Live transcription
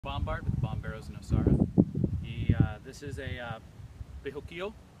Bombard with Bomberos in Osara. This is a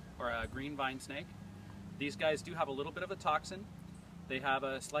bejuquillo, or a green vine snake. These guys do have a little bit of a toxin. They have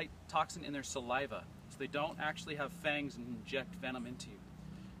a slight toxin in their saliva, so they don't actually have fangs and inject venom into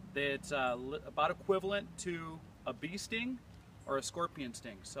you. It's about equivalent to a bee sting or a scorpion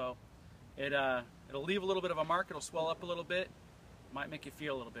sting. So it'll leave a little bit of a mark, it'll swell up a little bit, might make you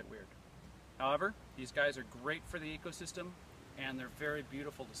feel a little bit weird. However, these guys are great for the ecosystem and they're very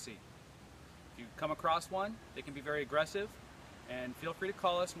beautiful to see. If you come across one, they can be very aggressive, and feel free to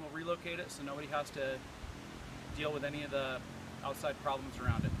call us and we'll relocate it so nobody has to deal with any of the outside problems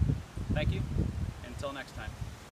around it. Thank you, and until next time.